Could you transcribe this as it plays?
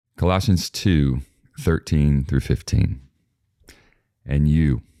Colossians 2:13-15. And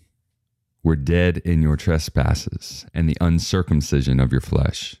you were dead in your trespasses and the uncircumcision of your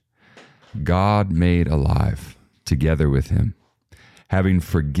flesh. God made alive together with him, having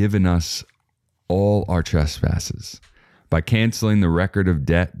forgiven us all our trespasses by canceling the record of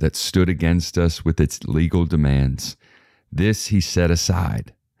debt that stood against us with its legal demands. This he set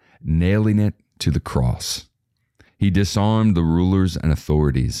aside, nailing it to the cross. He disarmed the rulers and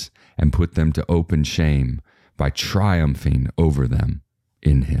authorities and put them to open shame by triumphing over them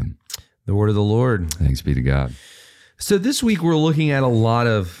in him. The word of the Lord. Thanks be to God. So this week we're looking at a lot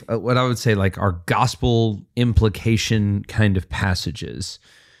of what I would say like our gospel implication kind of passages.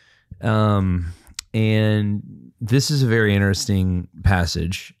 And this is a very interesting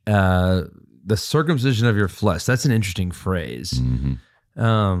passage. The circumcision of your flesh. That's an interesting phrase.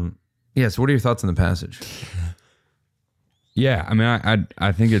 Mm-hmm. Yes. What are your thoughts on the passage? Yeah, I mean,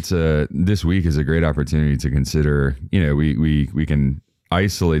 I think this week is a great opportunity to consider. We can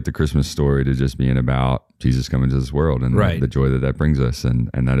isolate the Christmas story to just being about Jesus coming to this world and right. the joy that brings us, and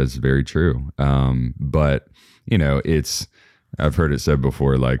that is very true. But I've heard it said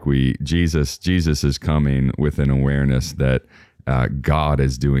before, like Jesus is coming with an awareness that God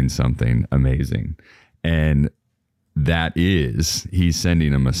is doing something amazing, and that is he's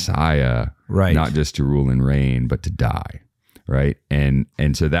sending a Messiah, right? Not just to rule and reign, but to die. Right. And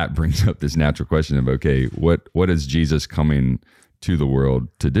so that brings up this natural question of, okay, what is Jesus coming to the world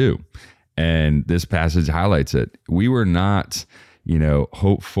to do? And this passage highlights it. We were not,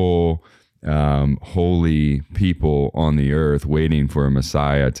 hopeful, holy people on the earth waiting for a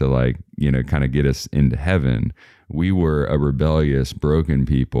Messiah to kind of get us into heaven. We were a rebellious, broken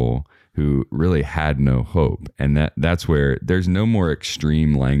people who really had no hope. And that's where there's no more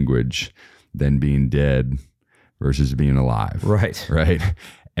extreme language than being dead versus being alive. Right. Right.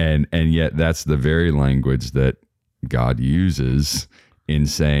 And yet that's the very language that God uses in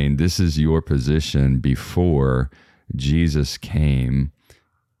saying, this is your position before Jesus came.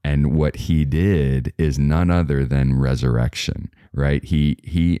 And what he did is none other than resurrection, right?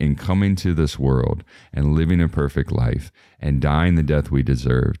 He in coming to this world and living a perfect life and dying the death we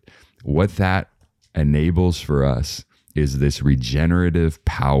deserved, what that enables for us is this regenerative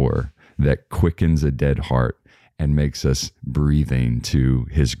power that quickens a dead heart and makes us breathing to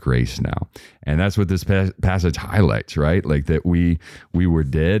his grace now. And that's what this passage highlights, right? Like that we were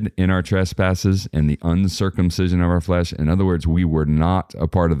dead in our trespasses and the uncircumcision of our flesh. In other words, we were not a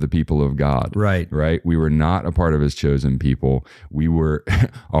part of the people of God. Right. Right. We were not a part of his chosen people. We were,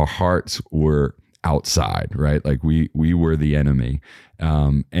 our hearts were outside, right? Like we were the enemy.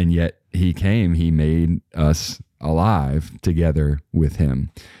 And yet he came, he made us alive together with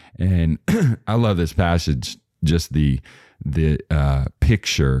him. And I love this passage, just the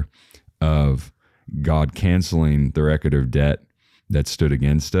picture of God canceling the record of debt that stood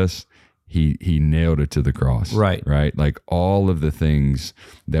against us. He nailed it to the cross. Right. Right. Like all of the things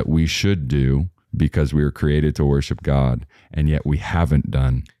that we should do because we were created to worship God, and yet we haven't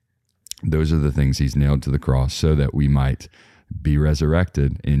done. Those are the things he's nailed to the cross so that we might be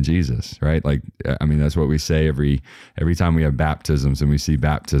resurrected in Jesus, right? Like, I mean, that's what we say every time we have baptisms and we see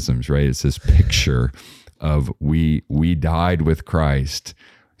baptisms, right? It's this picture of we died with Christ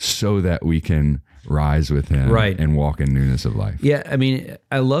so that we can rise with him, right, and walk in newness of life. Yeah, I mean,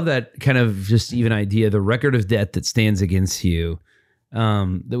 I love that kind of just even idea, the record of debt that stands against you,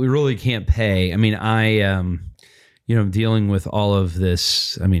 that we really can't pay. I mean, I'm dealing with all of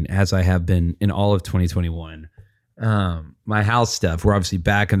this, I mean, as I have been in all of 2021, my house stuff, we're obviously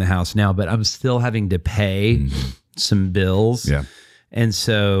back in the house now, but I'm still having to pay some bills. Yeah. And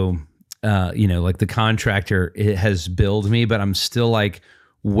so, like the contractor, it has billed me, but I'm still like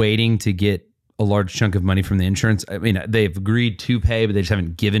waiting to get a large chunk of money from the insurance. I mean, they've agreed to pay, but they just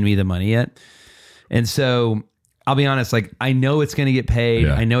haven't given me the money yet. And so I'll be honest, like I know it's going to get paid.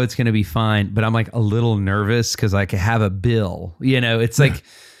 Yeah. I know it's going to be fine, but I'm like a little nervous because like I have a bill, it's like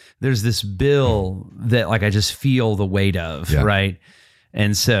there's this bill that like I just feel the weight of, Yeah. right?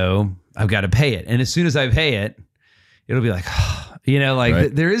 And so I've got to pay it. And as soon as I pay it, it'll be like,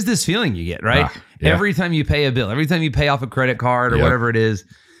 Right. there is this feeling you get, right? Yeah. Every time you pay a bill, every time you pay off a credit card or Yep. whatever it is,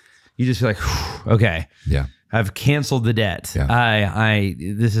 you just feel like, okay, Yeah. I've canceled the debt. Yeah.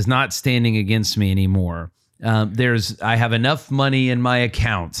 This is not standing against me anymore. I have enough money in my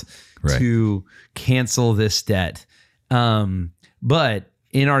account Right. to cancel this debt. But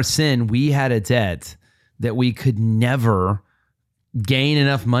in our sin, we had a debt that we could never gain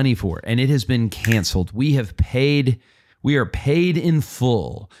enough money for, and it has been canceled. We are paid in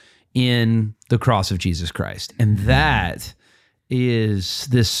full in the cross of Jesus Christ. And that is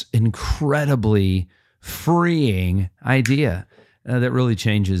this incredibly freeing idea that really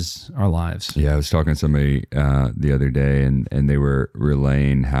changes our lives. Yeah, I was talking to somebody the other day, and they were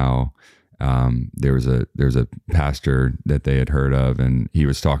relaying how there was a pastor that they had heard of, and he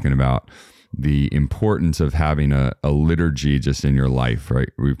was talking about the importance of having a liturgy just in your life, right?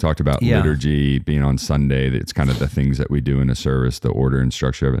 We've talked about liturgy being on Sunday. It's kind of the things that we do in a service, the order and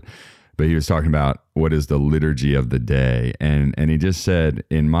structure of it. But he was talking about what is the liturgy of the day. And he just said,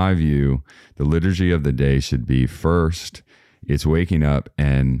 in my view, the liturgy of the day should be first, it's waking up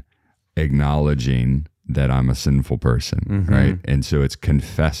and acknowledging that I'm a sinful person, right? And so it's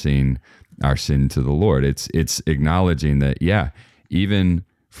confessing our sin to the Lord. It's acknowledging that, even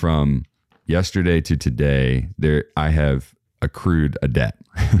from yesterday to today, I have accrued a debt.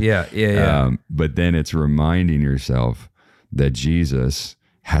 But then it's reminding yourself that Jesus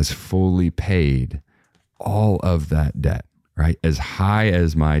has fully paid all of that debt, right? As high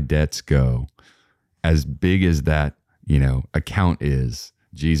as my debts go, as big as that, account is,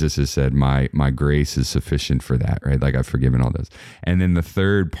 Jesus has said, my grace is sufficient for that, right? Like I've forgiven all those. And then the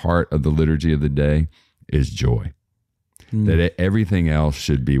third part of the liturgy of the day is joy. That everything else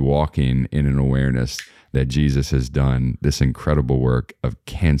should be walking in an awareness that Jesus has done this incredible work of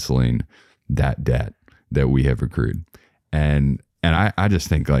canceling that debt that we have accrued. And I just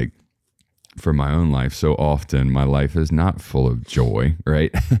think, like, for my own life, so often my life is not full of joy,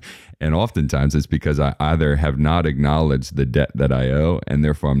 right? And oftentimes it's because I either have not acknowledged the debt that I owe, and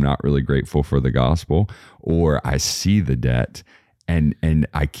therefore I'm not really grateful for the gospel, or I see the debt and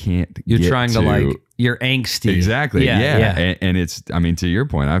I can't You're trying to, like, you're angsty. Exactly. Yeah. And it's, I mean, to your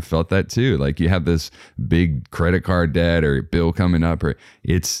point, I've felt that too. Like, you have this big credit card debt or bill coming up, or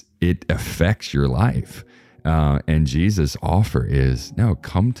it affects your life. And Jesus' offer is, no,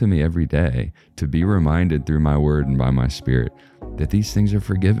 come to me every day to be reminded through my word and by my spirit that these things are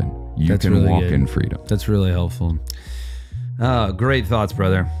forgiven. You can really walk in freedom. That's really helpful. Great thoughts,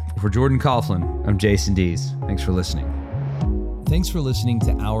 brother. For Jordan Coughlin, I'm Jason Dees. Thanks for listening. Thanks for listening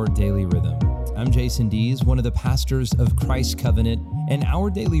to Our Daily Rhythm. I'm Jason Dees, one of the pastors of Christ Covenant, and Our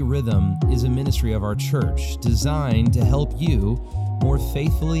Daily Rhythm is a ministry of our church designed to help you more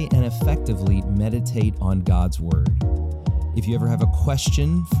faithfully and effectively meditate on God's Word. If you ever have a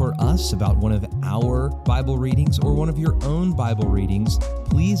question for us about one of our Bible readings or one of your own Bible readings,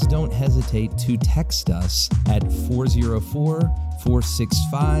 please don't hesitate to text us at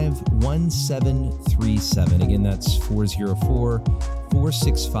 404-465-1737. Again, that's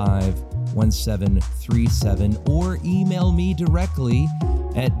 404-465-1737, or email me directly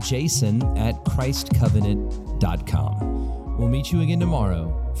at jason@christcovenant.com. We'll meet you again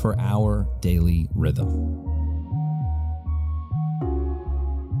tomorrow for Our Daily Rhythm.